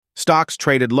Stocks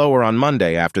traded lower on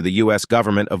Monday after the U.S.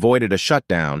 government avoided a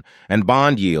shutdown and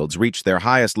bond yields reached their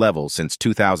highest levels since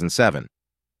 2007.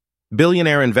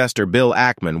 Billionaire investor Bill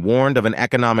Ackman warned of an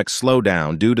economic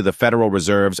slowdown due to the Federal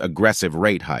Reserve's aggressive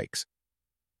rate hikes.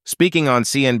 Speaking on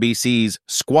CNBC's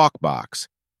Squawk Box,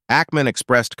 Ackman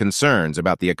expressed concerns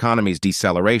about the economy's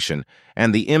deceleration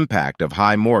and the impact of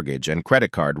high mortgage and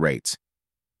credit card rates.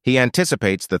 He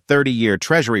anticipates the 30-year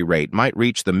Treasury rate might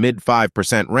reach the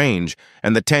mid-5% range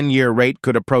and the 10-year rate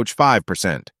could approach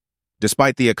 5%.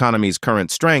 Despite the economy's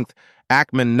current strength,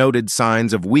 Ackman noted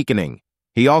signs of weakening.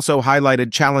 He also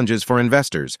highlighted challenges for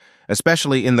investors,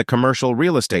 especially in the commercial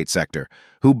real estate sector,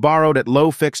 who borrowed at low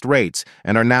fixed rates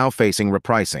and are now facing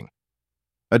repricing.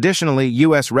 Additionally,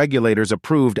 U.S. regulators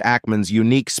approved Ackman's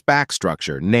unique SPAC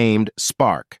structure named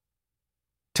Spark.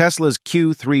 Tesla's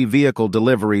Q3 vehicle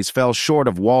deliveries fell short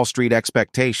of Wall Street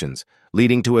expectations,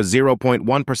 leading to a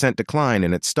 0.1% decline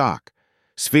in its stock.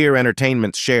 Sphere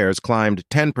Entertainment's shares climbed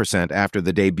 10% after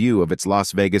the debut of its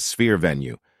Las Vegas Sphere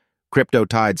venue.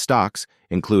 Crypto-tied stocks,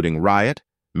 including Riot,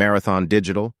 Marathon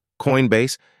Digital,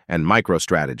 Coinbase, and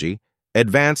MicroStrategy,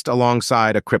 advanced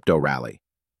alongside a crypto rally.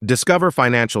 Discover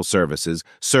Financial Services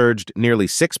surged nearly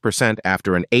 6%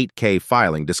 after an 8K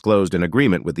filing disclosed an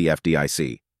agreement with the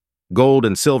FDIC. Gold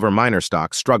and silver miner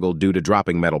stocks struggled due to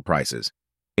dropping metal prices.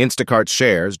 Instacart's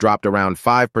shares dropped around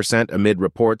 5% amid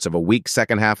reports of a weak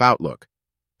second-half outlook.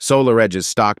 SolarEdge's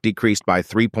stock decreased by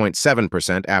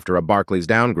 3.7% after a Barclays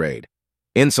downgrade.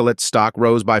 Insulet's stock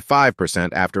rose by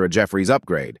 5% after a Jefferies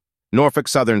upgrade. Norfolk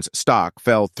Southern's stock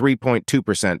fell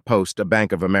 3.2% post a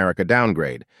Bank of America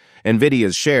downgrade.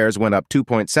 Nvidia's shares went up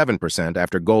 2.7%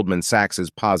 after Goldman Sachs's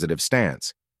positive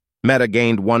stance. Meta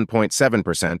gained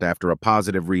 1.7% after a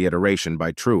positive reiteration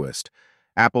by Truist.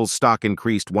 Apple's stock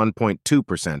increased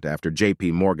 1.2% after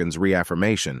JP Morgan's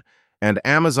reaffirmation, and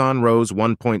Amazon rose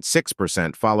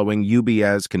 1.6% following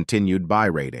UBS's continued buy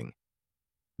rating.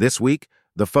 This week,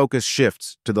 the focus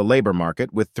shifts to the labor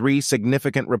market with 3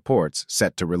 significant reports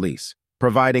set to release,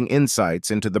 providing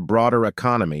insights into the broader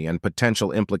economy and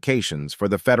potential implications for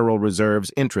the Federal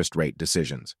Reserve's interest rate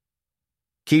decisions.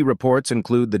 Key reports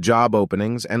include the job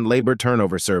openings and labor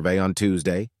turnover survey on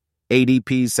Tuesday,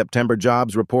 ADP's September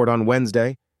jobs report on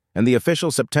Wednesday, and the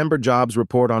official September jobs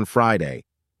report on Friday,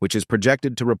 which is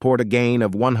projected to report a gain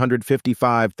of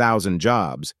 155,000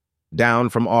 jobs, down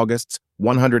from August's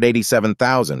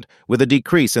 187,000, with a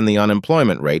decrease in the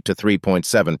unemployment rate to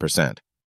 3.7%.